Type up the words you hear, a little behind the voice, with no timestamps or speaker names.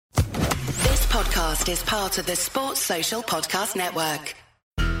podcast is part of the Sports Social Podcast Network.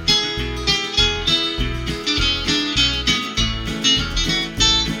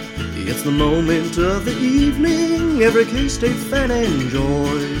 It's the moment of the evening every K-State fan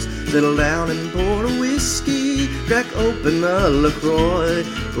enjoys. Settle down and pour a whiskey, crack open a LaCroix.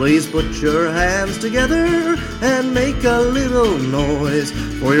 Please put your hands together and make a little noise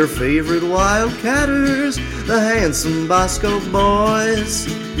for your favorite Wildcatters, the handsome Bosco Boys.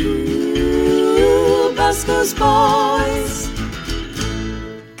 Ooh, Bosco's Boys.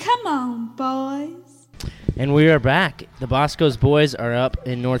 Come on, boys. And we are back. The Bosco's Boys are up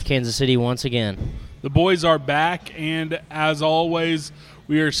in North Kansas City once again. The boys are back, and as always,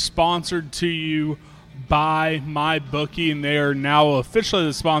 we are sponsored to you by MyBookie, and they are now officially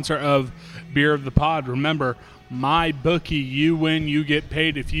the sponsor of Beer of the Pod. Remember, MyBookie, you win, you get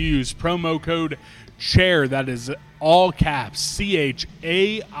paid. If you use promo code CHAIR, that is all caps,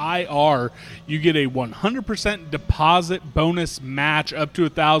 CHAIR, you get a 100% deposit bonus match up to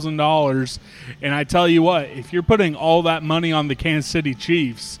 $1,000. And I tell you what, if you're putting all that money on the Kansas City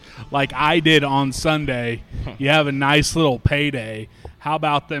Chiefs, like I did on Sunday, you have a nice little payday. How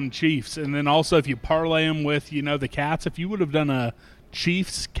about them Chiefs? And then also if you parlay them with, the Cats, if you would have done a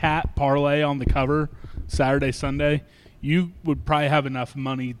Chiefs-Cat parlay on the cover Saturday, Sunday, you would probably have enough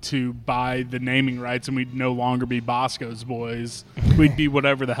money to buy the naming rights, and we'd no longer be Bosco's Boys. We'd be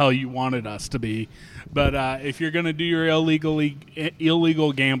whatever the hell you wanted us to be. But if you're going to do your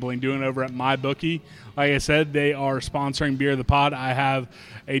illegal gambling, do it over at MyBookie. Like I said, they are sponsoring Beer of the Pod. I have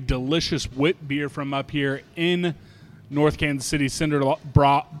a delicious wit beer from up here in North Kansas City, Cinder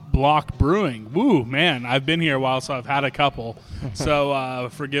Block Brewing. Woo, man, I've been here a while, so I've had a couple. So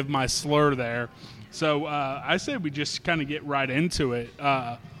forgive my slur there. So I say we just kind of get right into it.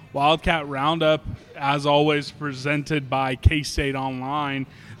 Wildcat Roundup, as always, presented by K-State Online.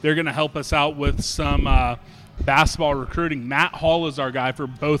 They're going to help us out with some basketball recruiting. Matt Hall is our guy for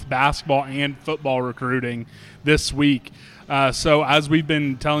both basketball and football recruiting this week. So as we've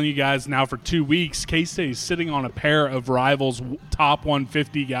been telling you guys now for 2 weeks, K-State is sitting on a pair of rivals, top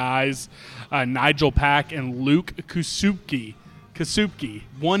 150 guys, Nigel Pack and Luke Kasubke.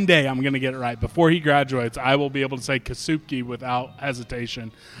 One day I'm going to get it right. Before he graduates, I will be able to say Kasubke without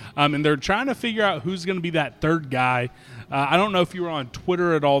hesitation. And they're trying to figure out who's going to be that third guy. I don't know if you were on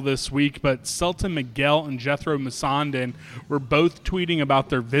Twitter at all this week, but Selton Miguel and Jethro Musondon were both tweeting about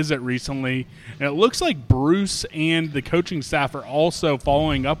their visit recently. And it looks like Bruce and the coaching staff are also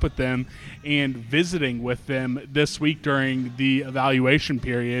following up with them and visiting with them this week during the evaluation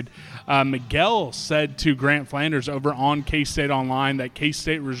period. Miguel said to Grant Flanders over on K-State Online that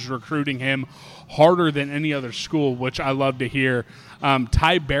K-State was recruiting him harder than any other school, which I love to hear.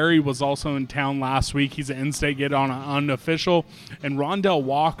 Ty Berry was also in town last week. He's an in-state kid on an unofficial. And Rondell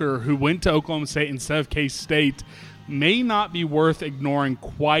Walker, who went to Oklahoma State instead of K-State, may not be worth ignoring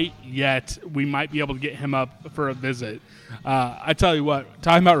quite yet. We might be able to get him up for a visit. I tell you what,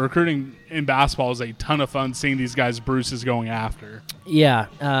 talking about recruiting in basketball is a ton of fun seeing these guys Bruce is going after. Yeah.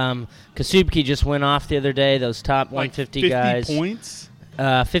 Kasubke just went off the other day, those top 150 guys. 50 points?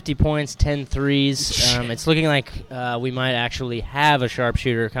 50 points, 10 threes. It's looking like we might actually have a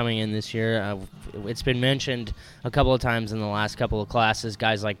sharpshooter coming in this year. It's been mentioned a couple of times in the last couple of classes,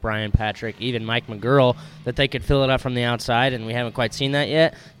 guys like Brian Patrick, even Mike McGurl, that they could fill it up from the outside, and we haven't quite seen that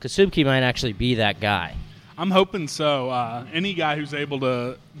yet. Kasubke might actually be that guy. I'm hoping so. Any guy who's able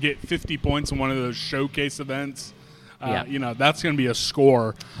to get 50 points in one of those showcase events, that's going to be a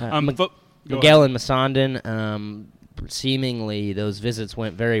score. Miguel and Musondon, seemingly those visits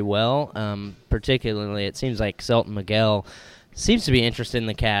went very well. Particularly, it seems like Selton Miguel seems to be interested in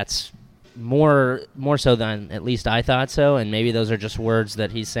the Cats more so than at least I thought so, and maybe those are just words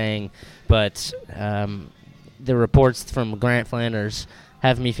that he's saying. But the reports from Grant Flanders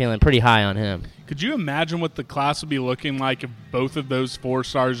have me feeling pretty high on him. Could you imagine what the class would be looking like if both of those 4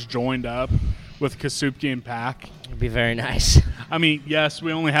 stars joined up with Kasubke and Pack? It'd be very nice. I mean, yes,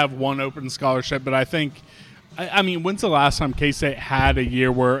 we only have one open scholarship, but I think – when's the last time K-State had a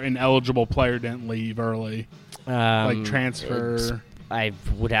year where an eligible player didn't leave early? Like transfer? I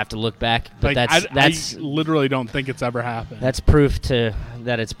would have to look back, but I literally don't think it's ever happened. That's proof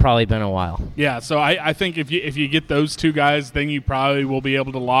that it's probably been a while. Yeah, so I think if you get those 2 guys, then you probably will be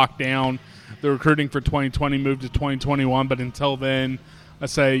able to lock down the recruiting for 2020, move to 2021. But until then, I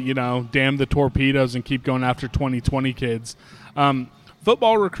say, damn the torpedoes and keep going after 2020 kids.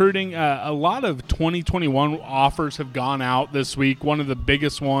 Football recruiting, a lot of 2021 offers have gone out this week. One of the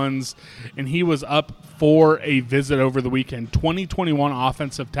biggest ones, and he was up for a visit over the weekend. 2021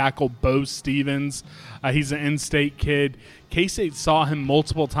 offensive tackle Bo Stevens. He's an in-state kid. K-State saw him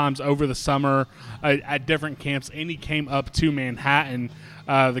multiple times over the summer at different camps, and he came up to Manhattan.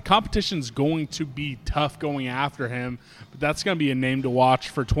 The competition's going to be tough going after him, but that's going to be a name to watch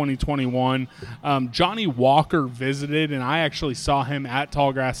for 2021. Johnny Walker visited, and I actually saw him at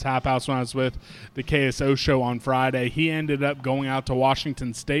Tallgrass Tap House when I was with the KSO show on Friday. He ended up going out to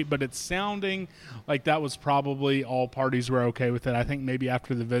Washington State, but it's sounding like that was probably all parties were okay with it. I think maybe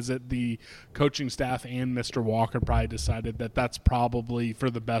after the visit, the coaching staff and Mr. Walker probably decided that that's probably for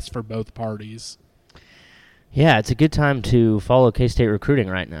the best for both parties. Yeah, it's a good time to follow K-State recruiting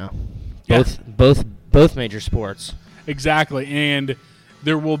right now. Yeah. Both major sports. Exactly, and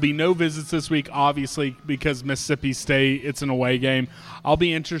there will be no visits this week, obviously, because Mississippi State, it's an away game. I'll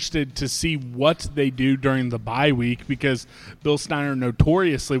be interested to see what they do during the bye week, because Bill Snyder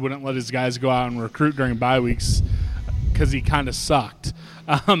notoriously wouldn't let his guys go out and recruit during bye weeks because he kind of sucked.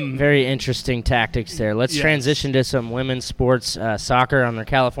 Very interesting tactics there. Let's transition to some women's sports. Soccer on their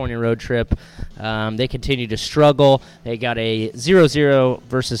California road trip. They continue to struggle. They got a 0-0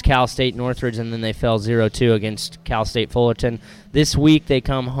 versus Cal State Northridge, and then they fell 0-2 against Cal State Fullerton. This week they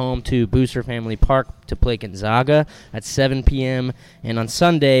come home to Booster Family Park to play Gonzaga at 7 p.m. And on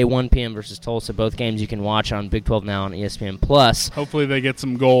Sunday, 1 p.m. versus Tulsa. Both games you can watch on Big 12 Now on ESPN+. Hopefully they get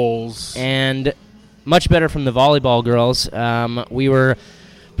some goals. And much better from the volleyball girls. We were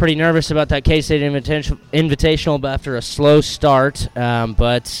pretty nervous about that K-State Invitational after a slow start,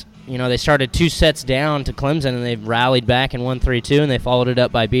 but they started 2 sets down to Clemson, and they've rallied back and won 3-2, and they followed it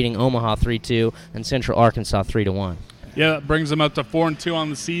up by beating Omaha 3-2 and Central Arkansas 3-1. Yeah, that brings them up to 4-2 on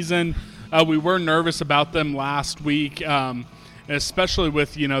the season. We were nervous about them last week, especially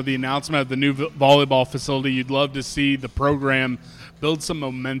with the announcement of the new volleyball facility. You'd love to see the program build some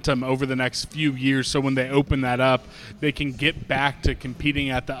momentum over the next few years, so when they open that up, they can get back to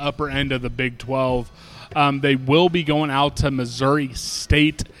competing at the upper end of the Big 12. They will be going out to Missouri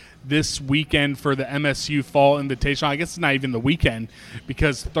State this weekend for the MSU Fall Invitational. I guess it's not even the weekend,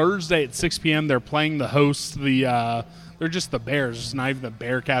 because Thursday at 6 p.m. they're playing the hosts. They're just the Bears. It's not even the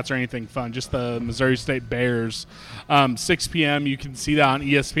Bearcats or anything fun, just the Missouri State Bears. 6 p.m. You can see that on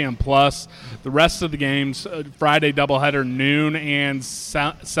ESPN+. The rest of the games, Friday doubleheader noon and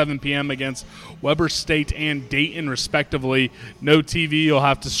 7 p.m. against Weber State and Dayton, respectively. No TV. You'll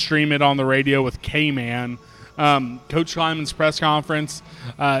have to stream it on the radio with K-Man. Coach Kleiman's press conference,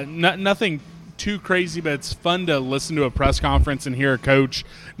 nothing too crazy, but it's fun to listen to a press conference and hear a coach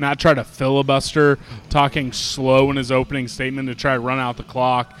not try to filibuster, talking slow in his opening statement to try to run out the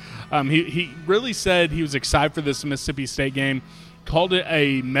clock. He really said he was excited for this Mississippi State game, called it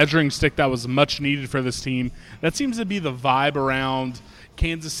a measuring stick that was much needed for this team. That seems to be the vibe around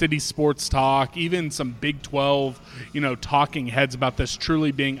Kansas City sports talk, even some Big 12, talking heads about this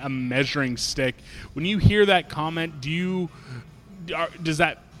truly being a measuring stick. When you hear that comment, does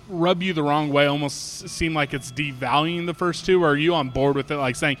that rub you the wrong way, almost seem like it's devaluing the first two, or are you on board with it,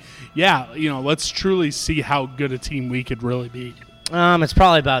 like saying, let's truly see how good a team we could really be? It's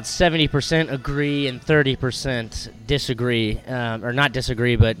probably about 70% agree and 30% disagree, or not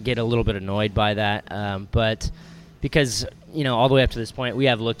disagree, but get a little bit annoyed by that. But because all the way up to this point,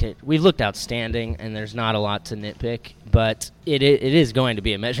 we've looked outstanding, and there's not a lot to nitpick. But it is going to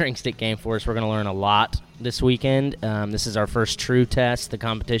be a measuring stick game for us. We're going to learn a lot this weekend. This is our first true test. The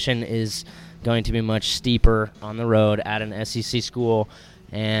competition is going to be much steeper on the road at an SEC school.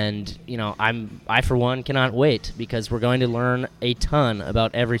 And, I, for one, cannot wait, because we're going to learn a ton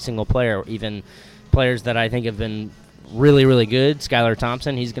about every single player, even players that I think have been really, really good. Skylar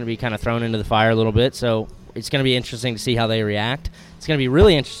Thompson, he's going to be kind of thrown into the fire a little bit, so it's going to be interesting to see how they react. It's going to be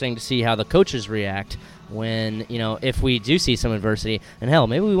really interesting to see how the coaches react when, if we do see some adversity. And, hell,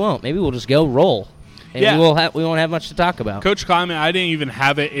 maybe we won't. Maybe we'll just go roll. And we won't have much to talk about. Coach Kleiman, I didn't even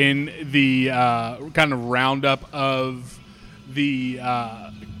have it in the kind of roundup of the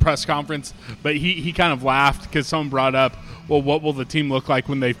press conference, but he kind of laughed because someone brought up, well, what will the team look like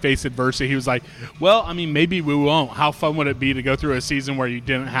when they face adversity? He was like, well, maybe we won't. How fun would it be to go through a season where you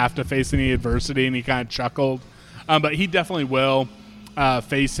didn't have to face any adversity? And he kind of chuckled. But he definitely will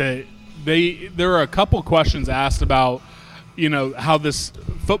face it. There are a couple questions asked about, how this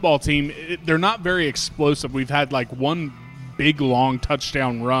football team, they're not very explosive. We've had like one big, long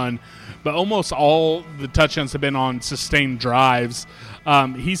touchdown run, but almost all the touchdowns have been on sustained drives.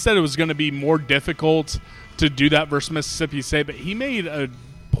 He said it was going to be more difficult to do that versus Mississippi State, but he made a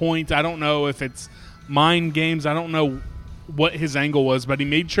point. I don't know if it's mind games. I don't know what his angle was, but he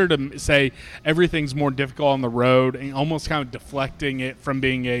made sure to say everything's more difficult on the road, and almost kind of deflecting it from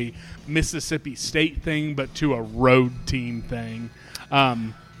being a Mississippi State thing, but to a road team thing.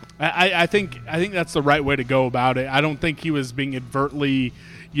 I think that's the right way to go about it. I don't think he was being overtly,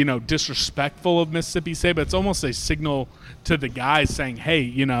 disrespectful of Mississippi State, but it's almost a signal to the guys saying, hey,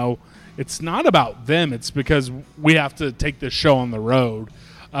 it's not about them. It's because we have to take this show on the road.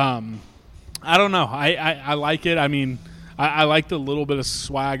 I don't know. I like it. I mean, I liked a little bit of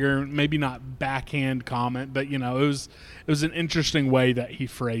swagger, maybe not backhand comment, but, it was an interesting way that he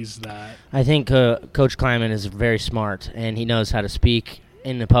phrased that. I think Coach Klieman is very smart, and he knows how to speak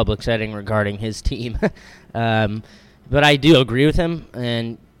in the public setting regarding his team. But I do agree with him,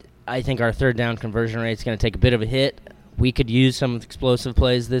 and I think our third down conversion rate is going to take a bit of a hit. We could use some explosive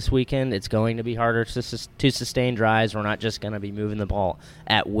plays this weekend. It's going to be harder to sustain drives. We're not just going to be moving the ball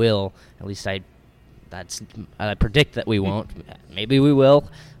at will. At least I predict that we won't. Maybe we will,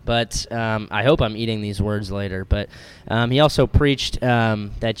 but I hope I'm eating these words later. But he also preached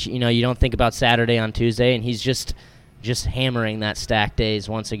that you don't think about Saturday on Tuesday, and he's just hammering that stack days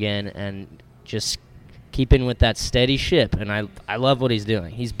once again, and just keeping with that steady ship. And I love what he's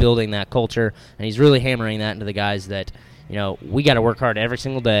doing. He's building that culture, and he's really hammering that into the guys that we got to work hard every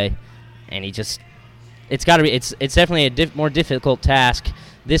single day. And it's definitely a more difficult task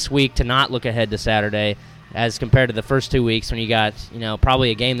this week to not look ahead to Saturday as compared to the first 2 weeks when you got,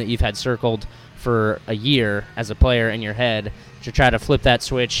 probably a game that you've had circled for a year as a player in your head to try to flip that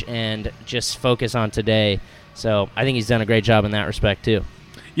switch and just focus on today. So I think he's done a great job in that respect too.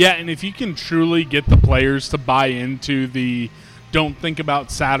 Yeah, and if you can truly get the players to buy into the don't think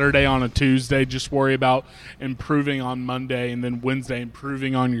about Saturday on a Tuesday, just worry about improving on Monday and then Wednesday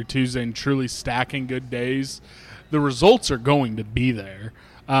improving on your Tuesday and truly stacking good days, the results are going to be there.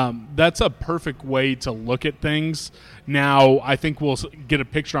 That's a perfect way to look at things. Now, I think we'll get a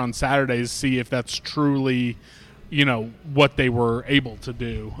picture on Saturday to see if that's truly, what they were able to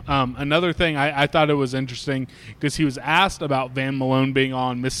do. Another thing, I thought it was interesting because he was asked about Van Malone being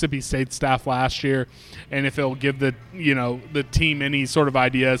on Mississippi State staff last year and if it'll give the team any sort of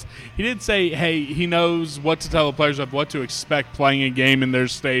ideas. He did say, hey, he knows what to tell the players of what to expect playing a game in their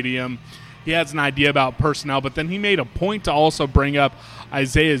stadium. He has an idea about personnel, but then he made a point to also bring up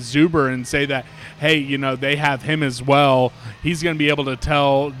Isaiah Zuber and say that, hey, they have him as well. He's going to be able to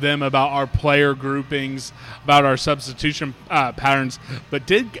tell them about our player groupings, about our substitution patterns, but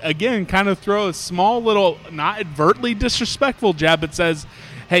did, again, kind of throw a small little, not overtly disrespectful jab that says,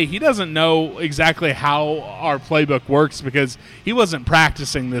 hey, he doesn't know exactly how our playbook works because he wasn't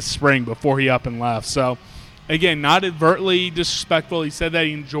practicing this spring before he up and left. So, again, not overtly disrespectful. He said that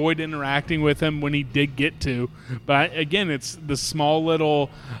he enjoyed interacting with him when he did get to. But, again, it's the small little,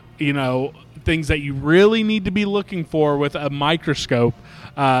 things that you really need to be looking for with a microscope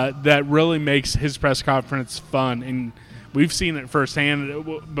that really makes his press conference fun. And we've seen it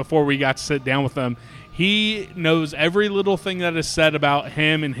firsthand before we got to sit down with him. He knows every little thing that is said about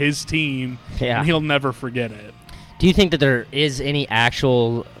him and his team, and he'll never forget it. Do you think that there is any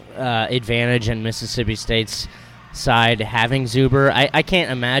actual advantage in Mississippi State's side having Zuber? I can't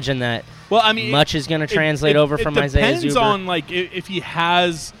imagine that much is going to translate over from Isaiah Zuber. It depends on if he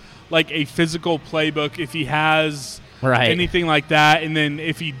has a physical playbook, if he has anything like that, and then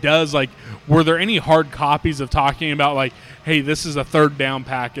if he does, were there any hard copies of talking about hey, this is a third down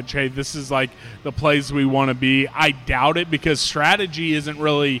package, hey, this is the plays we want to be? I doubt it because strategy isn't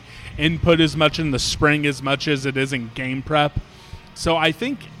really input as much in the spring as much as it is in game prep. So I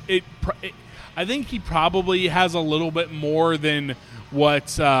think he probably has a little bit more than what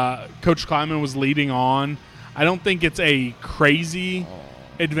Coach Klieman was leading on. I don't think it's a crazy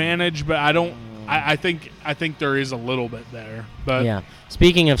advantage, but I think there is a little bit there. But yeah.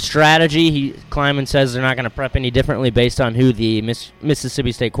 Speaking of strategy, Klieman says they're not going to prep any differently based on who the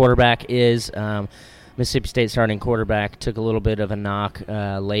Mississippi State quarterback is. Mississippi State starting quarterback took a little bit of a knock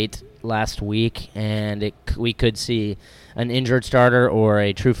late last week, and we could see an injured starter or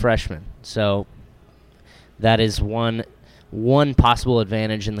a true freshman. So that is one possible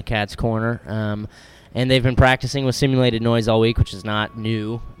advantage in the Cats' corner. And they've been practicing with simulated noise all week, which is not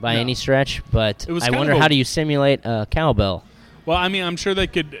new by any stretch. But I wonder, how do you simulate a cowbell? Well, I mean, I'm sure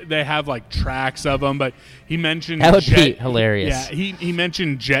they have tracks of them, but he mentioned that would be hilarious. Yeah, he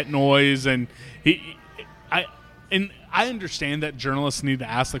mentioned jet noise, and I understand that journalists need to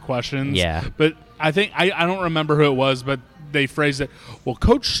ask the questions. Yeah, but I think I don't remember who it was, but they phrased it. Well,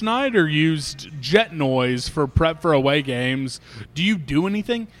 Coach Snyder used jet noise for prep for away games. Do you do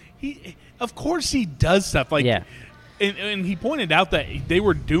anything? Of course he does stuff and he pointed out that they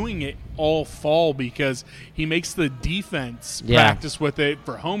were doing it all fall because he makes the defense practice with it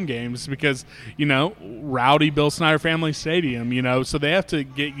for home games because, rowdy Bill Snyder Family Stadium, so they have to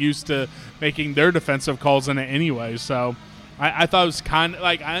get used to making their defensive calls in it anyway. So I thought it was kind of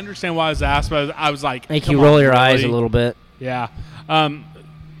like, I understand why I was asked, but I was like, make you roll your eyes a little bit. Yeah.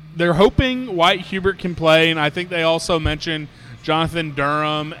 They're hoping White Hubert can play, and I think they also mentioned Jonathan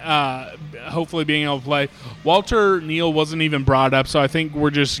Durham hopefully being able to play. Walter Neal wasn't even brought up, so I think we're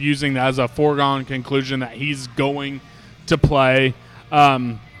just using that as a foregone conclusion that he's going to play.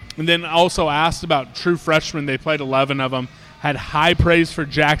 And then also asked about true freshmen. They played 11 of them. Had high praise for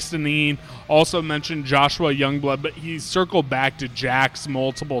Jackson Dean. Also mentioned Joshua Youngblood, but he circled back to Jax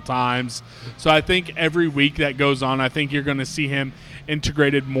multiple times. So I think every week that goes on, I think you're going to see him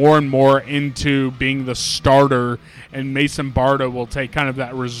integrated more and more into being the starter, and Mason Barta will take kind of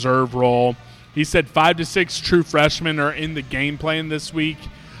that reserve role. He said 5 to 6 true freshmen are in the game plan this week.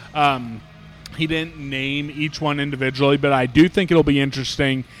 He didn't name each one individually, but I do think it'll be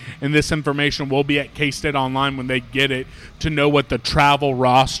interesting, and this information will be at K-State Online when they get it, to know what the travel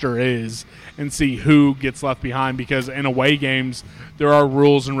roster is and see who gets left behind, because in away games there are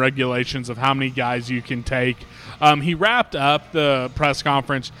rules and regulations of how many guys you can take. He wrapped up the press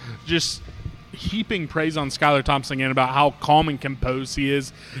conference just heaping praise on Skylar Thompson again about how calm and composed he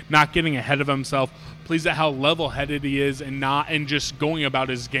is, not getting ahead of himself, pleased at how level-headed he is, and just going about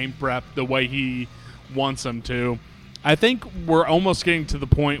his game prep the way he wants him to. I think we're almost getting to the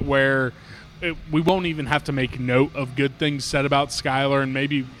point where we won't even have to make note of good things said about Skylar, and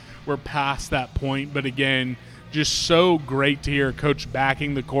maybe we're past that point. But again, just so great to hear a coach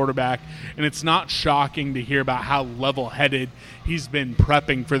backing the quarterback, and it's not shocking to hear about how level-headed he's been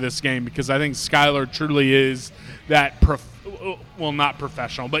prepping for this game, because I think Skylar truly is that not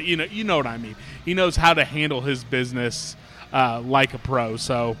professional, but you know what I mean. He knows how to handle his business like a pro.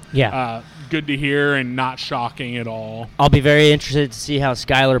 So yeah, good to hear and not shocking at all. I'll be very interested to see how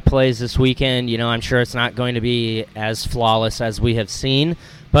Skylar plays this weekend. I'm sure it's not going to be as flawless as we have seen.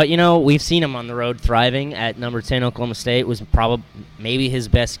 But, we've seen him on the road thriving. At number 10, Oklahoma State was probably maybe his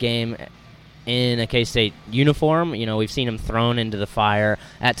best game in a K-State uniform. We've seen him thrown into the fire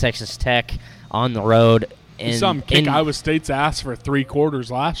at Texas Tech on the road. You saw him kick Iowa State's ass for 3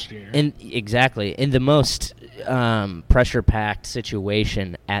 quarters last year. Exactly. In the most pressure-packed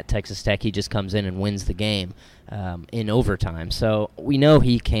situation at Texas Tech, he just comes in and wins the game in overtime. So we know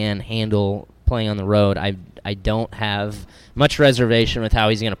he can handle playing on the road. I don't have much reservation with how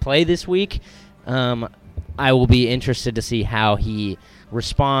he's going to play this week. I will be interested to see how he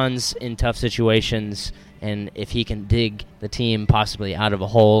responds in tough situations, and if he can dig the team possibly out of a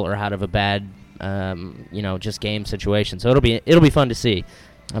hole or out of a bad just game situation. So it'll be fun to see.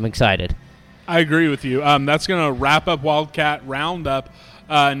 I'm excited. I agree with you. That's going to wrap up Wildcat Roundup.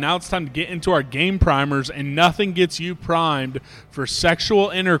 Now it's time to get into our game primers, and nothing gets you primed for sexual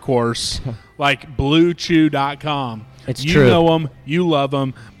intercourse like BlueChew.com. It's you true. You know them. You love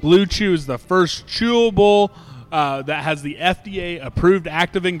them. Blue Chew is the first chewable that has the FDA-approved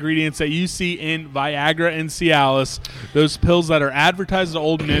active ingredients that you see in Viagra and Cialis, those pills that are advertised to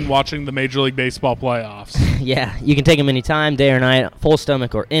old men watching the Major League Baseball playoffs. Yeah, you can take them anytime, day or night, full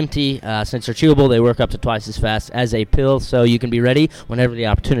stomach or empty. Since they're chewable, they work up to twice as fast as a pill, so you can be ready whenever the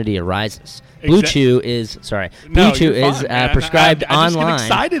opportunity arises. Blue Chew is prescribed I just online. get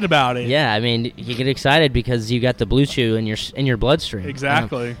excited about it. Yeah, I mean, you get excited because you got the Blue Chew in your bloodstream.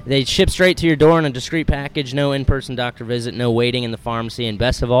 Exactly. They ship straight to your door in a discreet package. No in-person doctor visit. No waiting in the pharmacy. And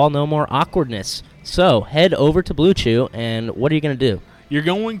best of all, no more awkwardness. So head over to Blue Chew, and what are you going to do? You're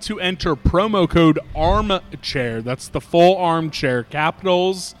going to enter promo code ARMCHAIR. That's the full armchair.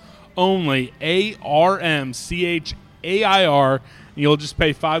 Capitals only. ARMCHAIR. You'll just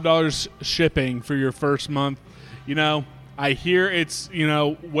pay $5 shipping for your first month. I hear it's,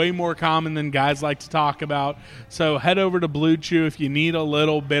 way more common than guys like to talk about. So head over to Blue Chew if you need a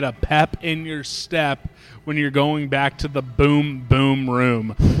little bit of pep in your step when you're going back to the boom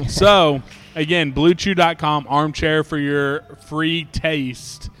room. So, again, BlueChew.com, armchair for your free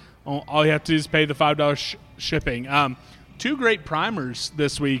taste. All you have to do is pay the $5 shipping. 2 great primers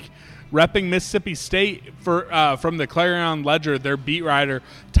this week. Repping Mississippi State from the Clarion Ledger, their beat writer,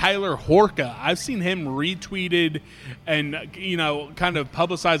 Tyler Horka. I've seen him retweeted and, kind of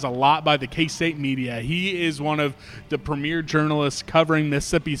publicized a lot by the K-State media. He is one of the premier journalists covering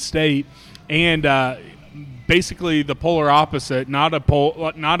Mississippi State, and basically the polar opposite, not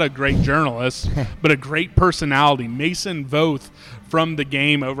a great journalist, but a great personality. Mason Voth from The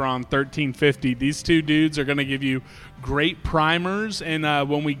Game over on 1350. These 2 dudes are going to give you great primers, and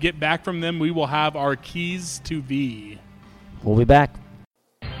when we get back from them, we will have our keys to V. We'll be back.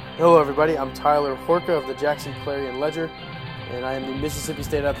 Hello, everybody. I'm Tyler Horka of the Jackson Clarion Ledger, and I am the Mississippi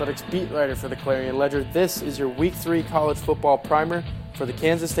State Athletics beat writer for the Clarion Ledger. This is your Week 3 college football primer for the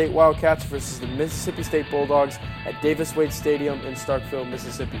Kansas State Wildcats versus the Mississippi State Bulldogs at Davis-Wade Stadium in Starkville,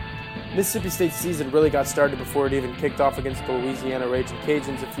 Mississippi. Mississippi State's season really got started before it even kicked off against the Louisiana Raging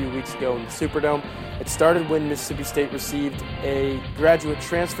Cajuns a few weeks ago in the Superdome. It started when Mississippi State received a graduate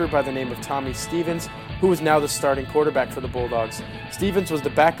transfer by the name of Tommy Stevens, who is now the starting quarterback for the Bulldogs. Stevens was the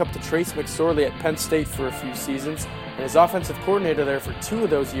backup to Trace McSorley at Penn State for a few seasons, and his offensive coordinator there for 2 of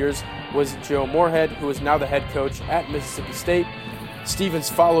those years was Joe Moorhead, who is now the head coach at Mississippi State. Stevens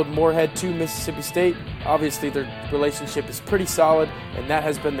followed Moorhead to Mississippi State. Obviously, their relationship is pretty solid, and that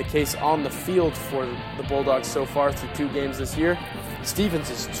has been the case on the field for the Bulldogs so far through 2 games this year. Stevens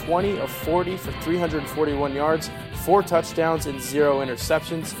is 20 of 40 for 341 yards, 4 touchdowns, and 0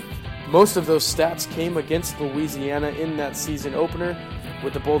 interceptions. Most of those stats came against Louisiana in that season opener,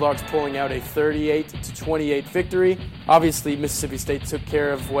 with the Bulldogs pulling out a 38-28 victory. Obviously, Mississippi State took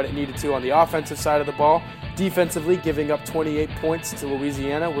care of what it needed to on the offensive side of the ball. Defensively, giving up 28 points to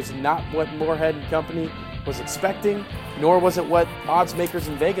Louisiana was not what Moorhead and company was expecting, nor was it what odds makers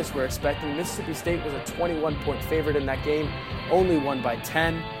in Vegas were expecting. Mississippi State was a 21-point favorite in that game, only won by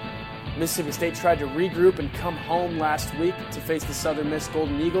 10. Mississippi State tried to regroup and come home last week to face the Southern Miss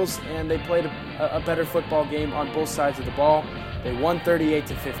Golden Eagles, and they played a better football game on both sides of the ball. They won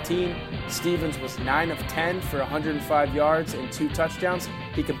 38-15. Stevens was 9 of 10 for 105 yards and 2 touchdowns.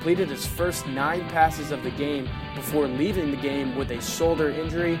 He completed his first 9 passes of the game before leaving the game with a shoulder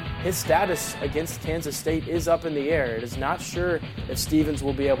injury. His status against Kansas State is up in the air. It is not sure if Stevens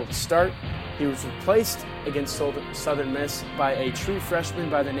will be able to start. He was replaced against Southern Miss by a true freshman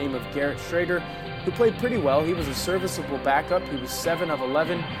by the name of Garrett Schrader, who played pretty well. He was a serviceable backup. He was 7 of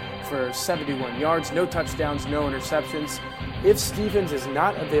 11 for 71 yards, no touchdowns, no interceptions. If Stevens is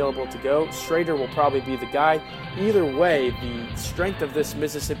not available to go, Schrader will probably be the guy. Either way, the strength of this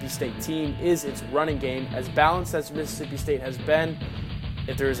Mississippi State team is its running game. As balanced as Mississippi State has been,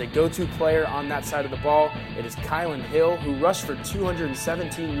 if there is a go-to player on that side of the ball, it is Kylan Hill, who rushed for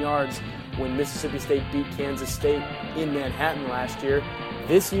 217 yards when Mississippi State beat Kansas State in Manhattan last year.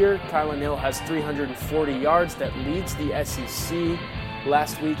 This year, Kylan Hill has 340 yards. That leads the SEC.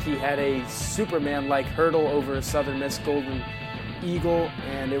 Last week, he had a Superman-like hurdle over a Southern Miss Golden Eagle,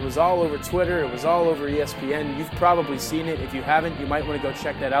 and it was all over Twitter. It was all over ESPN. You've probably seen it. If you haven't, you might want to go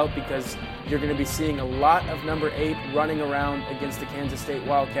check that out, because you're going to be seeing a lot of number 8 running around against the Kansas State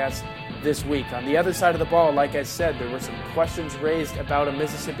Wildcats this week. On the other side of the ball, like I said, there were some questions raised about a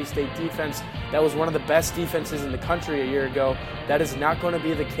Mississippi State defense that was one of the best defenses in the country a year ago. That is not going to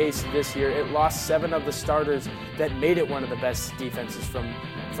be the case this year. It lost 7 of the starters that made it one of the best defenses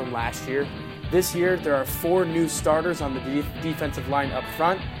from last year. This year, there are 4 new starters on the defensive line up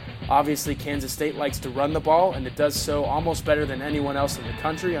front. Obviously, Kansas State likes to run the ball, and it does so almost better than anyone else in the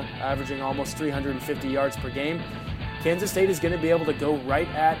country, averaging almost 350 yards per game. Kansas State is going to be able to go right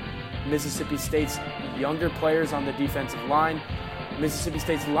at Mississippi State's younger players on the defensive line. Mississippi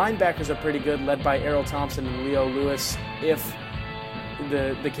State's linebackers are pretty good, led by Errol Thompson and Leo Lewis, if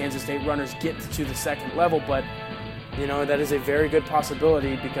the Kansas State runners get to the second level. But, you know, that is a very good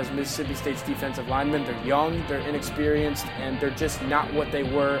possibility, because Mississippi State's defensive linemen, they're young, they're inexperienced, and they're just not what they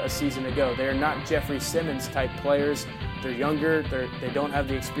were a season ago. They are not Jeffrey Simmons type players. They're younger, they don't have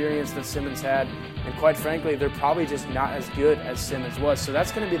the experience that Simmons had, and quite frankly, they're probably just not as good as Simmons was. So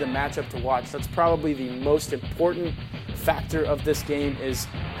that's going to be the matchup to watch. That's probably the most important factor of this game, is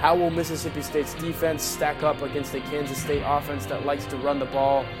how will Mississippi State's defense stack up against a Kansas State offense that likes to run the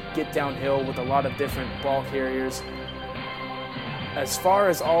ball, get downhill with a lot of different ball carriers. As far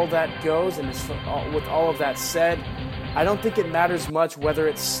as all that goes, and with all of that said, I don't think it matters much whether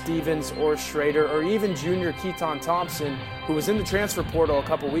it's Stevens or Schrader or even junior Keaton Thompson, who was in the transfer portal a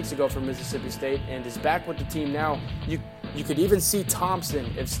couple weeks ago from Mississippi State and is back with the team now. You could even see Thompson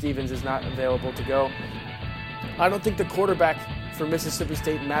if Stevens is not available to go. I don't think the quarterback for Mississippi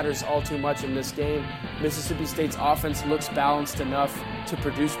State matters all too much in this game. Mississippi State's offense looks balanced enough to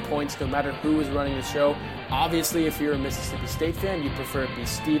produce points no matter who is running the show. Obviously, if you're a Mississippi State fan, you prefer it be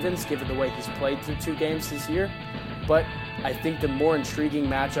Stevens, given the way he's played through 2 games this year. But I think the more intriguing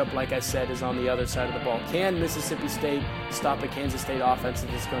matchup, like I said, is on the other side of the ball. Can Mississippi State stop a Kansas State offense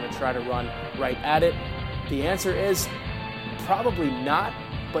that is going to try to run right at it? The answer is probably not,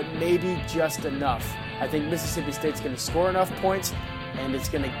 but maybe just enough. I think Mississippi State's going to score enough points, and it's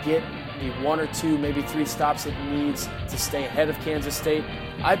going to get the 1 or 2, maybe 3 stops it needs to stay ahead of Kansas State.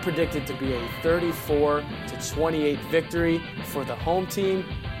 I predict it to be a 34-28 victory for the home team.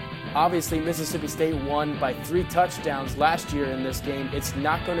 Obviously, Mississippi State won by 3 touchdowns last year in this game. It's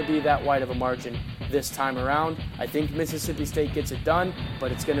not going to be that wide of a margin this time around. I think Mississippi State gets it done,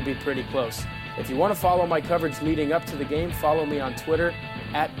 but it's going to be pretty close. If you want to follow my coverage leading up to the game, follow me on Twitter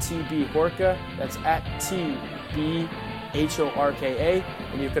at TBHorka. That's at TBHorka.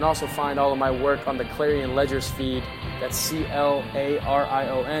 And you can also find all of my work on the Clarion Ledger's feed. That's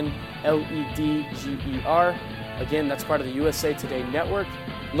CLARIONLEDGER. Again, that's part of the USA Today Network.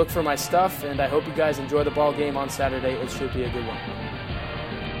 Look for my stuff, and I hope you guys enjoy the ball game on Saturday. It should be a good one.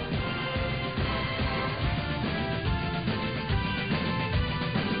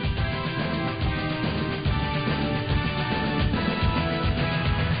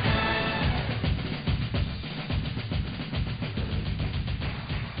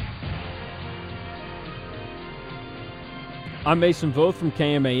 I'm Mason Voth from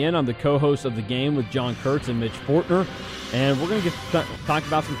KMAN. I'm the co-host of The Game with John Kurtz and Mitch Fortner, and we're going to talk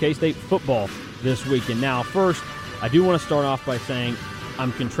about some K-State football this weekend. Now, first, I do want to start off by saying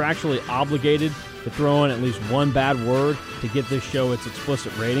I'm contractually obligated to throw in at least one bad word to get this show its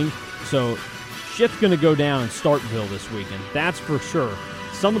explicit rating, so shit's going to go down in Starkville this weekend. That's for sure.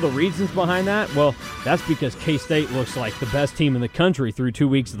 Some of the reasons behind that, well, that's because K-State looks like the best team in the country through 2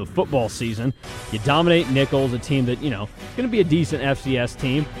 weeks of the football season. You dominate Nichols, a team that, going to be a decent FCS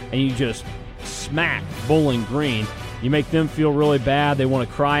team, and you just smack Bowling Green. You make them feel really bad. They want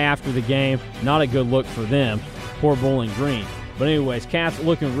to cry after the game. Not a good look for them. Poor Bowling Green. But anyways, Cats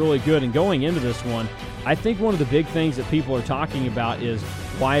looking really good, and going into this one, I think one of the big things that people are talking about is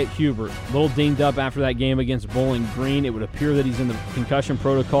Wyatt Hubert. A little dinged up after that game against Bowling Green. It would appear that he's in the concussion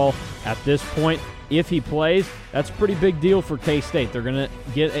protocol at this point. If he plays, that's a pretty big deal for K-State. They're going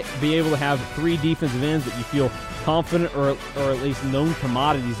to be able to have 3 defensive ends that you feel confident or at least known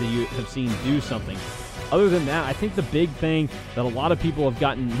commodities that you have seen do something. Other than that, I think the big thing that a lot of people have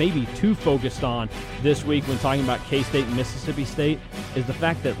gotten maybe too focused on this week when talking about K-State and Mississippi State is the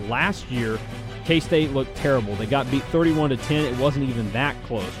fact that last year K-State looked terrible. They got beat 31-10. It wasn't even that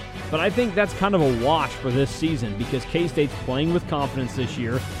close. But I think that's kind of a wash for this season because K-State's playing with confidence this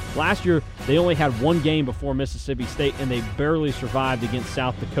year. Last year, they only had 1 game before Mississippi State, and they barely survived against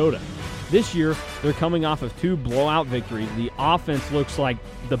South Dakota. This year, they're coming off of 2 blowout victories. The offense looks like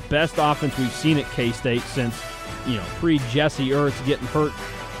the best offense we've seen at K-State since, pre-Jesse Ertz getting hurt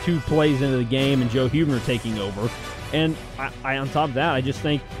 2 plays into the game and Joe Huebner taking over. And I on top of that, I just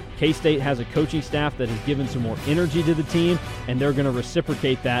think K-State has a coaching staff that has given some more energy to the team, and they're going to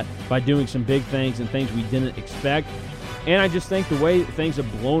reciprocate that by doing some big things and things we didn't expect. And I just think the way things have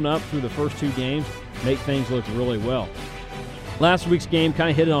blown up through the first 2 games make things look really well. Last week's game, kind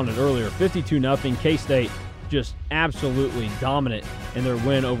of hit on it earlier, 52-0. K-State just absolutely dominant in their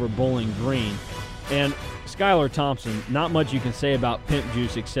win over Bowling Green. And Skylar Thompson, not much you can say about Pimp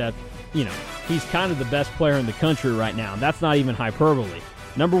Juice except, he's kind of the best player in the country right now. That's not even hyperbole.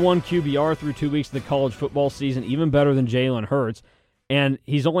 Number 1 QBR through 2 weeks of the college football season, even better than Jalen Hurts. And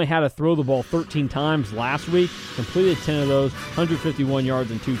he's only had to throw the ball 13 times last week, completed 10 of those, 151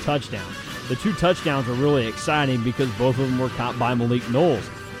 yards and 2 touchdowns. The 2 touchdowns are really exciting because both of them were caught by Malik Knowles.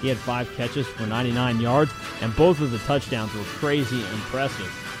 He had 5 catches for 99 yards, and both of the touchdowns were crazy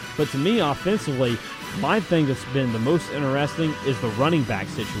impressive. But to me, offensively, my thing that's been the most interesting is the running back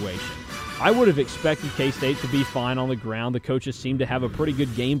situation. I would have expected K-State to be fine on the ground. The coaches seemed to have a pretty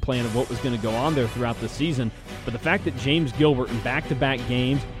good game plan of what was going to go on there throughout the season. But the fact that James Gilbert in back-to-back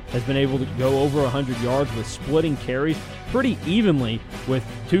games has been able to go over 100 yards with splitting carries pretty evenly with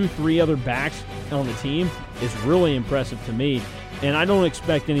 2-3 other backs on the team is really impressive to me. And I don't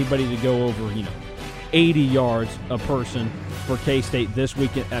expect anybody to go over, 80 yards a person for K-State this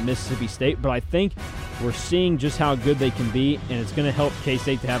week at Mississippi State, but I think we're seeing just how good they can be, and it's going to help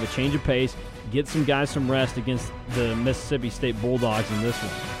K-State to have a change of pace, get some guys some rest against the Mississippi State Bulldogs in this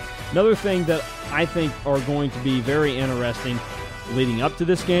one. Another thing that I think are going to be very interesting leading up to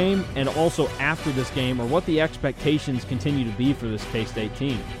this game and also after this game are what the expectations continue to be for this K-State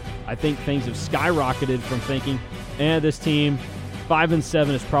team. I think things have skyrocketed from thinking, this team 5-7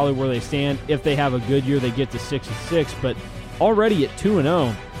 is probably where they stand. If they have a good year, they get to 6-6. But already at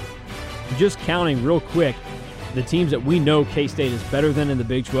 2-0, just counting real quick, the teams that we know K-State is better than in the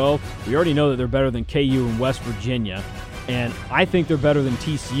Big 12, we already know that they're better than KU and West Virginia. And I think they're better than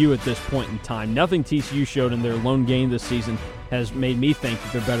TCU at this point in time. Nothing TCU showed in their lone game this season has made me think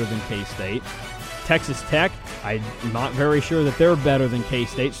that they're better than K-State. Texas Tech, I'm not very sure that they're better than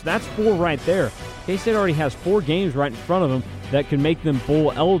K-State. So that's 4 right there. K-State already has 4 games right in front of them that can make them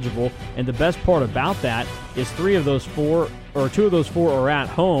bowl eligible. And the best part about that is 2 of those 4 are at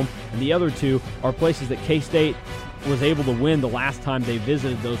home, and the other 2 are places that K-State was able to win the last time they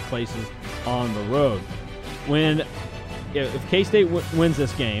visited those places on the road. If K-State wins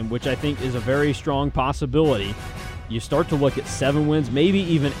this game, which I think is a very strong possibility, you start to look at 7 wins, maybe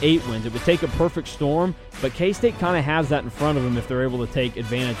even 8 wins. It would take a perfect storm, but K-State kind of has that in front of them if they're able to take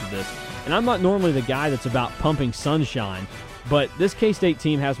advantage of this. And I'm not normally the guy that's about pumping sunshine, but this K-State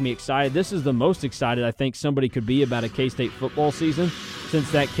team has me excited. This is the most excited I think somebody could be about a K-State football season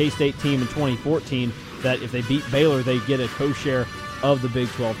since that K-State team in 2014 that if they beat Baylor, they get a co-share of the Big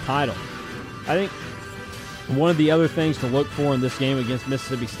 12 title. I think one of the other things to look for in this game against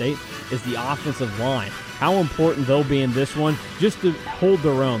Mississippi State is the offensive line. How important they'll be in this one just to hold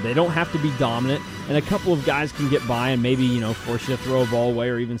their own. They don't have to be dominant, and a couple of guys can get by and maybe, force you to throw a ball away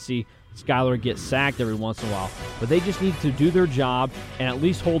or even see Skylar get sacked every once in a while. But they just need to do their job and at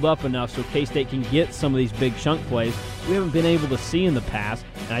least hold up enough so K-State can get some of these big chunk plays we haven't been able to see in the past,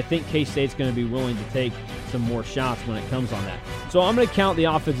 and I think K-State's going to be willing to take some more shots when it comes on that. So I'm going to count the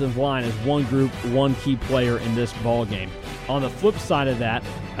offensive line as one group, one key player in this ball game. On the flip side of that,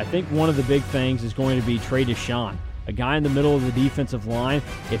 I think one of the big things is going to be Trey Deshawn, a guy in the middle of the defensive line.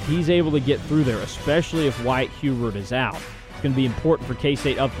 If he's able to get through there, especially if Wyatt Hubert is out, it's going to be important for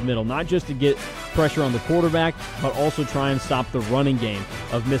K-State up the middle, not just to get pressure on the quarterback, but also try and stop the running game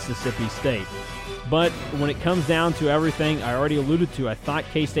of Mississippi State. But when it comes down to everything I already alluded to, I thought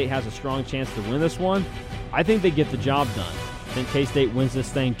K-State has a strong chance to win this one. I think they get the job done. I think K-State wins this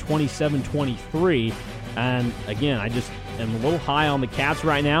thing 27-23. And again, I just am a little high on the Cats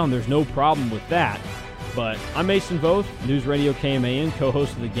right now, and there's no problem with that. But I'm Mason Voth, News Radio KMAN,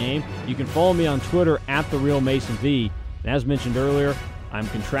 co-host of the game. You can follow me on Twitter at @TheRealMasonV. And as mentioned earlier, I'm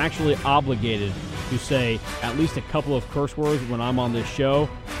contractually obligated to say at least a couple of curse words when I'm on this show,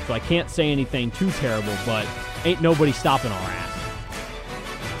 so I can't say anything too terrible, but ain't nobody stopping our ass.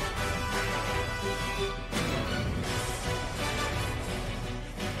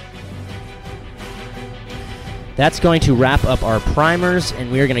 That's going to wrap up our primers,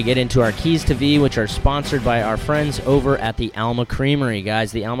 and we are going to get into our Keys to V, which are sponsored by our friends over at the Alma Creamery.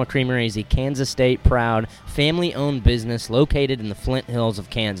 Guys, the Alma Creamery is a Kansas State proud, family-owned business located in the Flint Hills of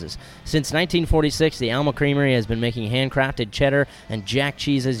Kansas. Since 1946, the Alma Creamery has been making handcrafted cheddar and jack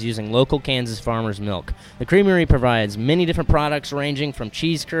cheeses using local Kansas farmers' milk. The Creamery provides many different products ranging from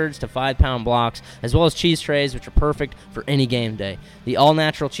cheese curds to 5-pound blocks, as well as cheese trays, which are perfect for any game day. The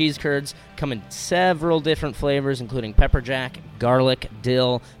all-natural cheese curds come in several different flavors, including pepper jack, garlic,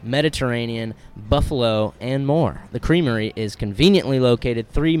 dill, Mediterranean, buffalo, and more. The Creamery is conveniently located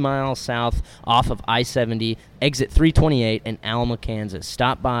 3 miles south off of I-70, exit 328 in Alma, Kansas.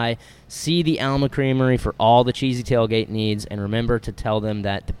 Stop by, see the Alma Creamery for all the cheesy tailgate needs, and remember to tell them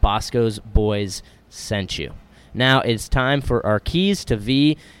that the Bosco's boys sent you. Now it's time for our Keys to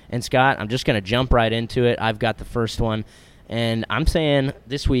V. And Scott, I'm just going to jump right into it. I've got the first one. And I'm saying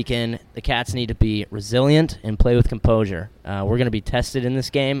this weekend the Cats need to be resilient and play with composure. We're going to be tested in this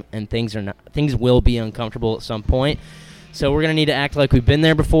game, and things will be uncomfortable at some point. So we're going to need to act like we've been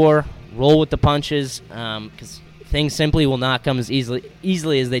there before, roll with the punches, because things simply will not come as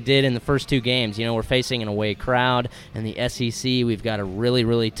easily as they did in the first 2 games. We're facing an away crowd in the SEC. We've got a really,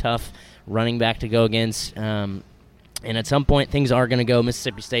 really tough running back to go against. And at some point, things are going to go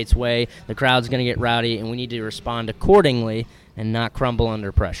Mississippi State's way. The crowd's going to get rowdy, and we need to respond accordingly and not crumble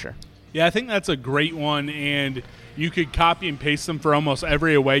under pressure. Yeah, I think that's a great one, and you could copy and paste them for almost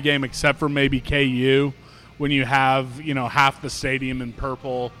every away game except for maybe KU when you have, half the stadium in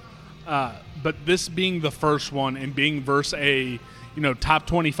purple. But this being the first one and being versus a, top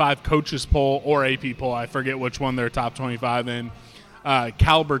 25 coaches poll or AP poll, I forget which one they're top 25 in,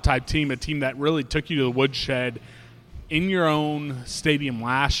 caliber type team, a team that really took you to the woodshed in your own stadium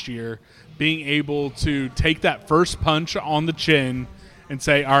last year, being able to take that first punch on the chin and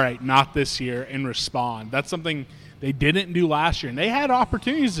say, all right, not this year, and respond. That's something they didn't do last year. And they had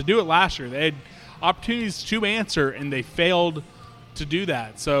opportunities to do it last year. They had opportunities to answer, and they failed to do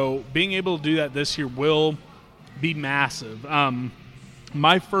that. So being able to do that this year will be massive.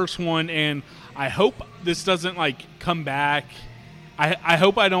 My first one, and I hope this doesn't, come back. I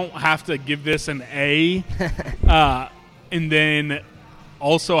hope I don't have to give this an A. And then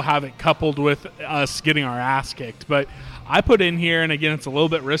also have it coupled with us getting our ass kicked. But I put in here, and again, it's a little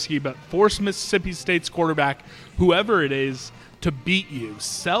bit risky, but force Mississippi State's quarterback, whoever it is, to beat you.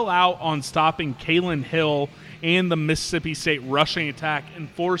 Sell out on stopping Kalen Hill and the Mississippi State rushing attack, and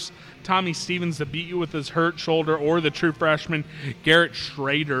force Tommy Stevens to beat you with his hurt shoulder, or the true freshman Garrett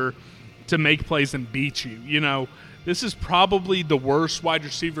Schrader to make plays and beat you. This is probably the worst wide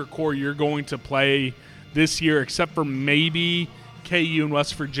receiver core you're going to play this year, except for maybe KU and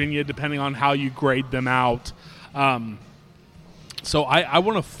West Virginia, depending on how you grade them out. So I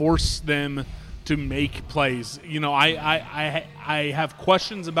want to force them to make plays. I have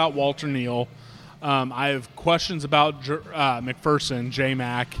questions about Walter Neal. I have questions about McPherson,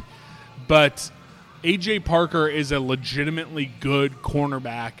 J-Mac. But A.J. Parker is a legitimately good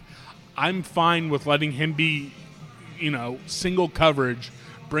cornerback. I'm fine with letting him be, single coverage,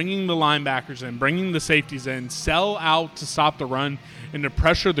 bringing the linebackers in, bringing the safeties in, sell out to stop the run, and to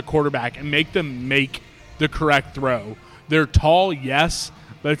pressure the quarterback and make them make the correct throw. They're tall, yes,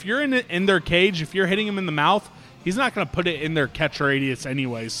 but if you're in their cage, if you're hitting him in the mouth, he's not going to put it in their catch radius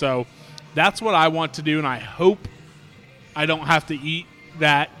anyway. So that's what I want to do, and I hope I don't have to eat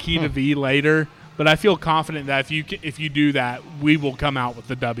that key to V later. But I feel confident that if you do that, we will come out with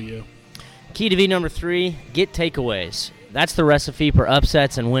the W. Key to V number 3, get takeaways. That's the recipe for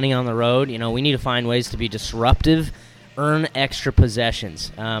upsets and winning on the road. We need to find ways to be disruptive, earn extra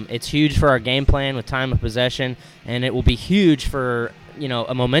possessions. It's huge for our game plan with time of possession, and it will be huge for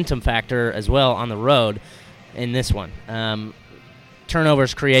a momentum factor as well on the road in this one.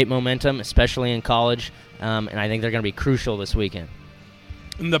 Turnovers create momentum, especially in college, and I think they're going to be crucial this weekend.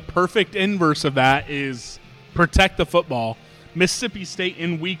 And the perfect inverse of that is protect the football. Mississippi State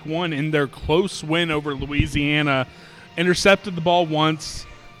in week 1 in their close win over Louisiana intercepted the ball once,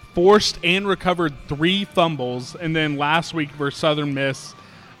 forced and recovered 3 fumbles, and then last week versus Southern Miss,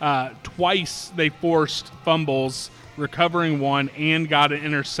 twice they forced fumbles, recovering 1, and got an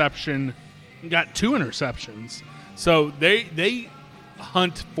interception, got 2 interceptions. So they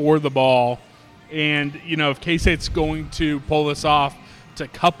hunt for the ball, and if K-State's going to pull this off, to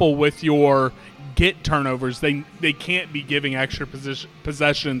couple with your get turnovers, they can't be giving extra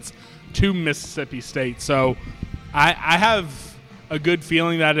possessions to Mississippi State. So I have a good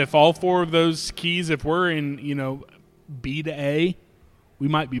feeling that if all 4 of those keys, if we're in B to A, we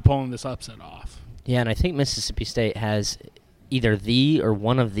might be pulling this upset off. Yeah, and I think Mississippi State has either the or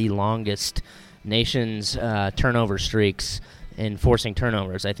one of the longest nation's turnover streaks in forcing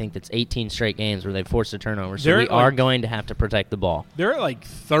turnovers. I think that's 18 straight games where they've forced a turnover. So we are going to have to protect the ball. They're at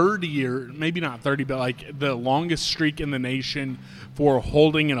 30, or maybe not 30, but the longest streak in the nation for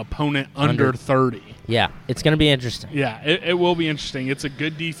holding an opponent under 30. Yeah, it's going to be interesting. Yeah, it will be interesting. It's a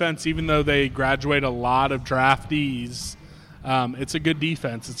good defense, even though they graduate a lot of draftees. It's a good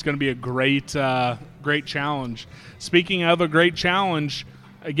defense. It's going to be a great challenge. Speaking of a great challenge,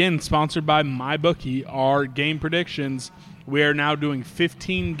 again, sponsored by MyBookie, our game predictions. We are now doing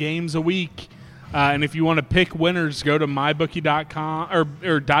 15 games a week. And if you want to pick winners, go to mybookie.com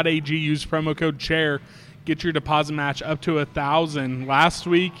or .ag, use promo code CHAIR, get your deposit match up to $1,000. Last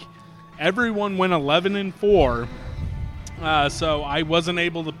week, everyone went 11-4. So I wasn't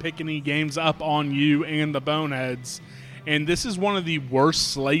able to pick any games up on you and the Boneheads. And this is one of the worst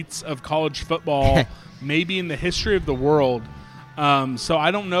slates of college football maybe in the history of the world. So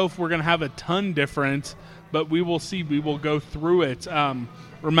I don't know if we're going to have a ton different, but we will see. We will go through it.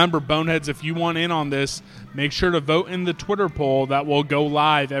 Remember, Boneheads, if you want in on this, make sure to vote in the Twitter poll that will go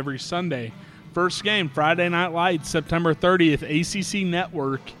live every Sunday. First game, Friday Night Lights, September 30th, ACC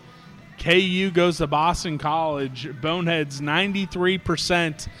Network. KU goes to Boston College. Boneheads,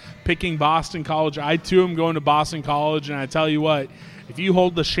 93% picking Boston College. I, too, am going to Boston College, and I tell you what, if you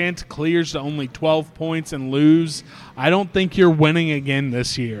hold the Chanticleers to only 12 points and lose, I don't think you're winning again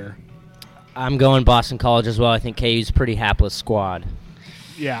this year. I'm going Boston College as well. I think KU's a pretty hapless squad.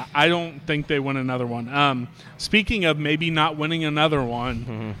 Yeah, I don't think they win another one. Speaking of maybe not winning another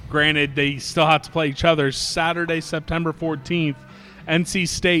one, granted, they still have to play each other. Saturday, September 14th, NC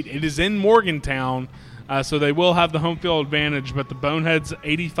State. It is in Morgantown, so they will have the home field advantage, but the Boneheads,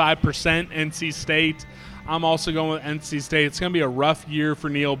 85% NC State. I'm also going with NC State. It's going to be a rough year for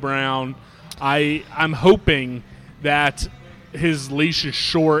Neil Brown. I'm hoping that his leash is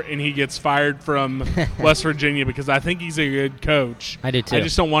short and he gets fired from West Virginia, because I think he's a good coach. I do too. I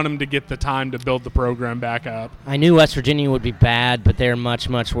just don't want him to get the time to build the program back up. I knew West Virginia would be bad, but they're much,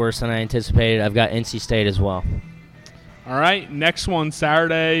 much worse than I anticipated. I've got NC State as well. All right, next one,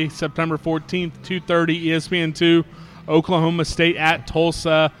 Saturday, September 14th, 2:30, ESPN2, Oklahoma State at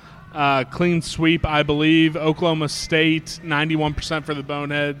Tulsa. Clean sweep, I believe. Oklahoma State, 91% for the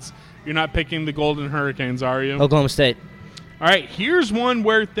Boneheads. You're not picking the Golden Hurricanes, are you? Oklahoma State. All right, here's one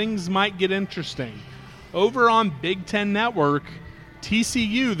where things might get interesting. Over on Big Ten Network,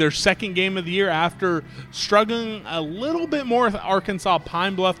 TCU, their second game of the year after struggling a little bit more with Arkansas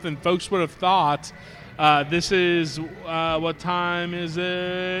Pine Bluff than folks would have thought. This is, what time is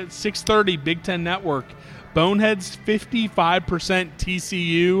it? 6:30, Big Ten Network. Boneheads, 55%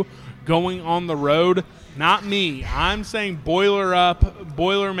 TCU going on the road. Not me. I'm saying Boiler up.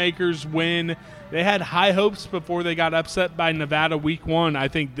 Boilermakers win. They had high hopes before they got upset by Nevada week 1. I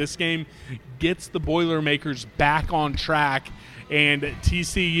think this game gets the Boilermakers back on track, and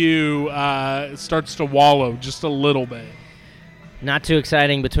TCU starts to wallow just a little bit. Not too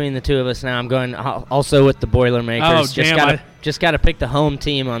exciting between the two of us now. I'm going also with the Boilermakers. Oh, Just got to pick the home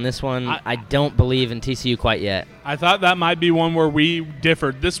team on this one. I don't believe in TCU quite yet. I thought that might be one where we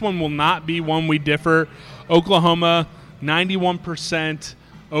differed. This one will not be one we differ. Oklahoma, 91%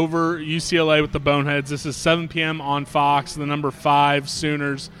 over UCLA with the Boneheads. This is 7 p.m. on Fox, the number 5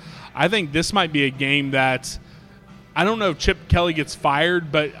 Sooners. I think this might be a game that I don't know if Chip Kelly gets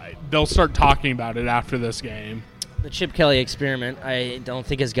fired, but they'll start talking about it after this game. The Chip Kelly experiment, I don't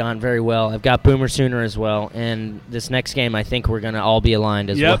think has gone very well. I've got Boomer Sooner as well, and this next game, I think we're going to all be aligned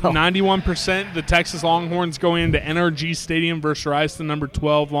as well. Yep, 91%. The Texas Longhorns going into NRG Stadium versus Rice, the number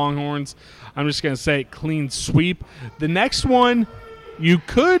 12 Longhorns. I'm just going to say clean sweep. The next one, you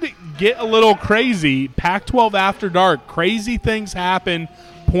could get a little crazy. Pac-12 After Dark. Crazy things happen.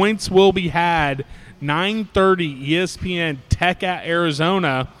 Points will be had. 9:30 ESPN, Tech at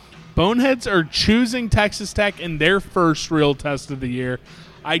Arizona. Boneheads are choosing Texas Tech in their first real test of the year.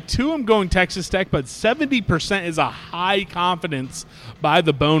 I, too, am going Texas Tech, but 70% is a high confidence by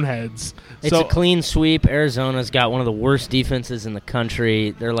the Boneheads. It's a clean sweep. Arizona's got one of the worst defenses in the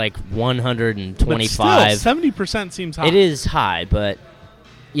country. They're like 125. But still, 70% seems high. It is high, but,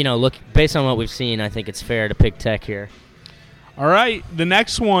 look, based on what we've seen, I think it's fair to pick Tech here. All right, the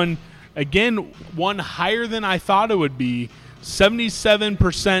next one, again, one higher than I thought it would be.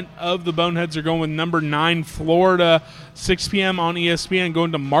 77% of the Boneheads are going with number 9 Florida, 6 p.m. on ESPN,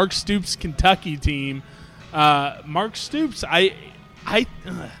 going to Mark Stoops' Kentucky team. Mark Stoops, I'm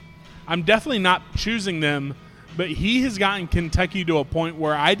definitely not choosing them, but he has gotten Kentucky to a point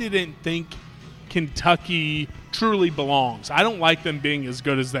where I didn't think Kentucky truly belongs. I don't like them being as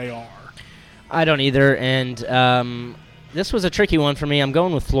good as they are. I don't either, and this was a tricky one for me. I'm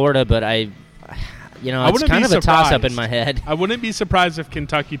going with Florida, but it's kind of a toss-up in my head. I wouldn't be surprised if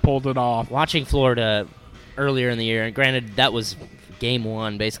Kentucky pulled it off. Watching Florida earlier in the year, and granted, that was game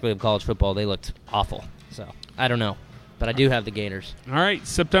 1, basically, of college football. They looked awful. So, I don't know. But I do have the Gators. All right,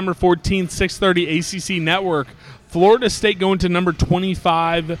 September 14th, 6:30 ACC Network. Florida State going to number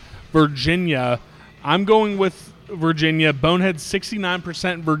 25, Virginia. I'm going with Virginia. Bonehead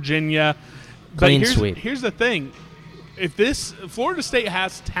 69% Virginia. Clean sweep. Here's the thing. If Florida State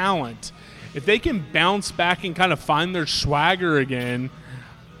has talent, if they can bounce back and kind of find their swagger again,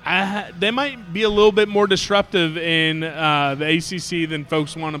 they might be a little bit more disruptive in the ACC than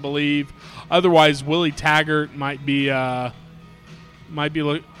folks want to believe. Otherwise, Willie Taggart might be. Is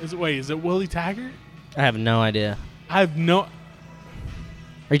it Willie Taggart? I have no idea. I have no. Are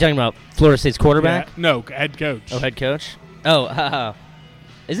you talking about Florida State's quarterback? Yeah, no, head coach. Oh, head coach. Oh,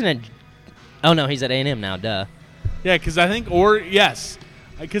 isn't it? Oh no, he's at A&M now. Duh. Yeah, because I think yes,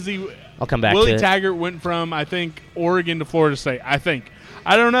 because he. I'll come back Willie to it. Taggart went from, I think, Oregon to Florida State. I think.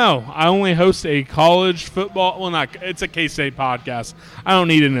 I don't know. I only host a college football. Well, it's a K-State podcast. I don't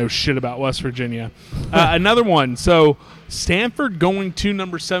need to know shit about West Virginia. Another one. So, Stanford going to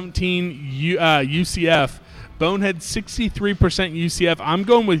number 17, UCF. Bonehead 63% UCF. I'm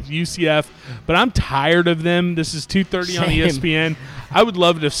going with UCF, but I'm tired of them. This is 2:30 on ESPN. I would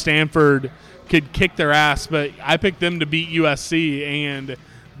love it if Stanford could kick their ass, but I picked them to beat USC, and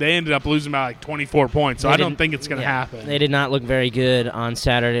they ended up losing by like 24 points, so I don't think it's going to happen. They did not look very good on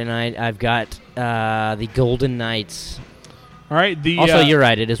Saturday night. I've got the Golden Knights. All right. Also, you're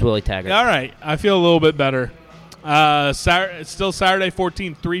right. It is Willie Taggart. All right. I feel a little bit better. Still Saturday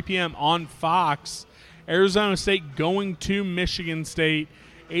 14th, 3 p.m. on Fox. Arizona State going to Michigan State.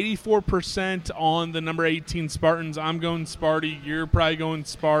 84% on the number 18 Spartans. I'm going Sparty. You're probably going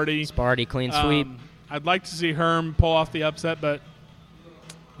Sparty. Sparty, clean sweep. I'd like to see Herm pull off the upset, but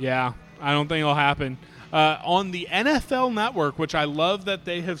yeah, I don't think it'll happen. On the NFL Network, which I love that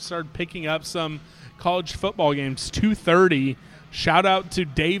they have started picking up some college football games, 2:30. Shout out to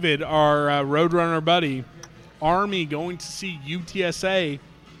David, our Roadrunner buddy. Army going to see UTSA.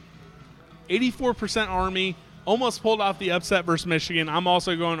 84% Army. Almost pulled off the upset versus Michigan. I'm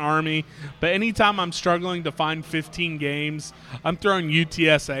also going Army. But anytime I'm struggling to find 15 games, I'm throwing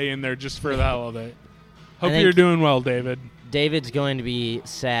UTSA in there just for the hell of it. Hope you're doing well, David. David's going to be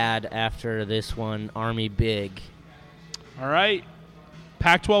sad after this one. Army big. All right.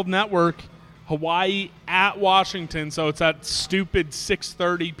 Pac-12 Network, Hawaii at Washington. So it's that stupid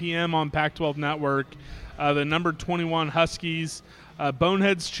 6:30 p.m. on Pac-12 Network. The number 21 Huskies.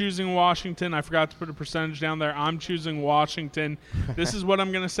 Bonehead's choosing Washington. I forgot to put a percentage down there. I'm choosing Washington. This is what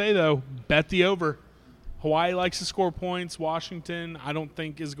I'm going to say, though. Bet the over. Hawaii likes to score points. Washington, I don't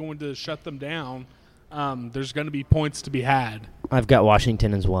think, is going to shut them down. There's going to be points to be had. I've got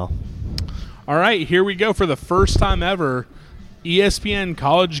Washington as well. All right, here we go for the first time ever. ESPN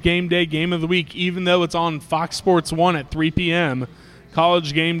College Game Day Game of the Week, even though it's on Fox Sports 1 at 3 p.m.,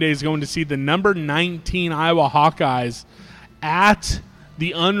 College Game Day is going to see the number 19 Iowa Hawkeyes at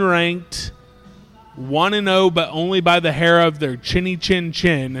the unranked 1-0, but only by the hair of their chinny chin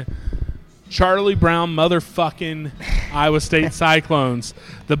chin, Charlie Brown motherfucking Iowa State Cyclones.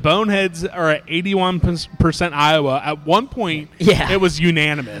 The Boneheads are at 81% Iowa. At one point, it was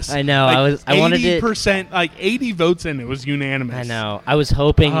unanimous. I know. Like I wanted it. 80%, like 80 votes in, it was unanimous. I know. I was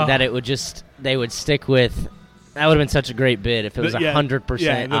hoping that they would stick with. That would have been such a great bid if it was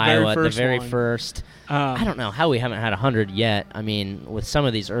 100% Iowa at the very first. I don't know how we haven't had 100 yet. I mean, with some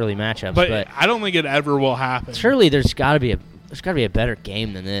of these early matchups, but I don't think it ever will happen. Surely there's got to be a better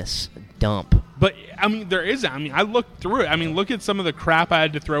game than this dump. But I mean, there is. I mean, I looked through it. I mean, look at some of the crap I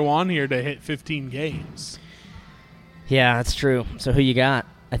had to throw on here to hit 15 games. Yeah, that's true. So who you got?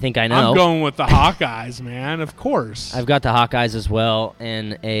 I think I know. I'm going with the Hawkeyes, man. Of course. I've got the Hawkeyes as well,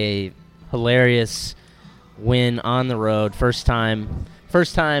 and a hilarious win on the road. First time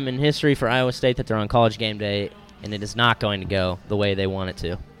in history for Iowa State that they're on College Game Day, and it is not going to go the way they want it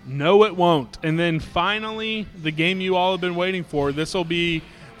to. No, it won't. And then finally, the game you all have been waiting for. This will be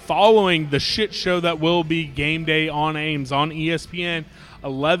following the shit show that will be Game Day on Ames on ESPN,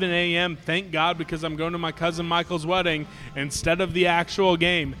 11 a.m. Thank God, because I'm going to my cousin Michael's wedding instead of the actual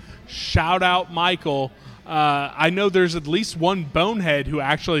game. Shout out Michael. I know there's at least one bonehead who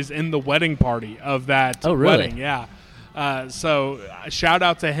actually is in the wedding party of that wedding. Yeah. So shout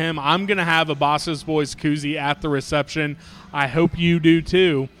out to him. I'm going to have a Boss's Boys koozie at the reception. I hope you do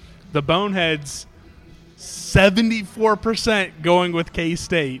too. The Boneheads, 74% going with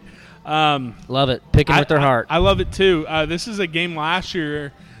K-State. Love it. Picking with their heart. I love it too. This is a game last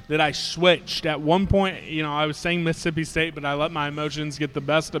year that I switched. At one point, I was saying Mississippi State, but I let my emotions get the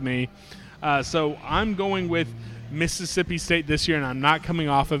best of me. So I'm going with Mississippi State this year, and I'm not coming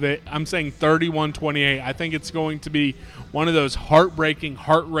off of it. I'm saying 31-28. I think it's going to be one of those heartbreaking,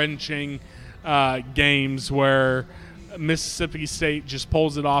 heart-wrenching games where Mississippi State just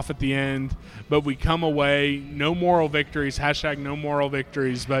pulls it off at the end, but we come away, no moral victories, # no moral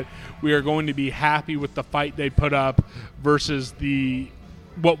victories, but we are going to be happy with the fight they put up versus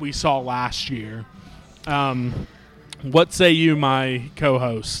what we saw last year. What say you, my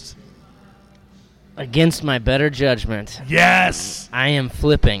co-host? Against my better judgment, yes, I am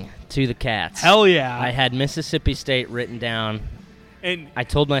flipping to the Cats. Hell yeah. I had Mississippi State written down, and I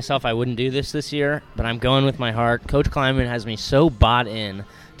told myself I wouldn't do this year, but I'm going with my heart. Coach Klieman has me so bought in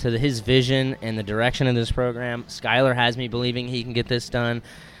to his vision and the direction of this program. Skylar has me believing he can get this done.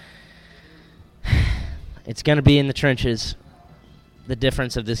 It's going to be in the trenches, the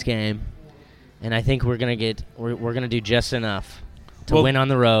difference of this game, and I think we're going to do just enough to win on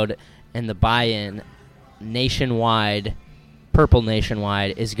the road. And the buy-in nationwide, purple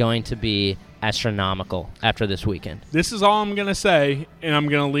nationwide, is going to be astronomical after this weekend. This is all I'm going to say, and I'm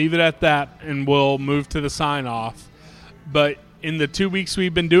going to leave it at that, and we'll move to the sign-off. But in the 2 weeks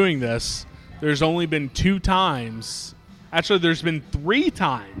we've been doing this, there's only been 2 times. Actually, there's been 3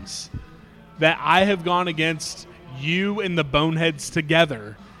 times that I have gone against you and the Boneheads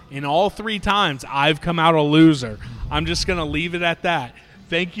together. And all 3 times, I've come out a loser. I'm just going to leave it at that.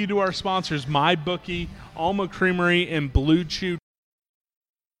 Thank you to our sponsors, MyBookie, Alma Creamery, and Blue Chew.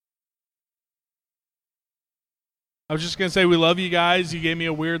 I was just going to say we love you guys. You gave me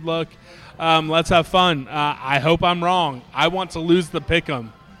a weird look. Let's have fun. I hope I'm wrong. I want to lose the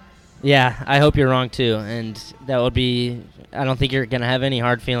pick'em. Yeah, I hope you're wrong too. And that would be – I don't think you're going to have any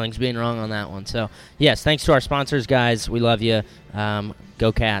hard feelings being wrong on that one. So, yes, thanks to our sponsors, guys. We love you.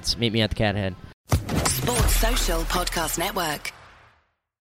 Go Cats. Meet me at the Cat Head. Sports Social Podcast Network.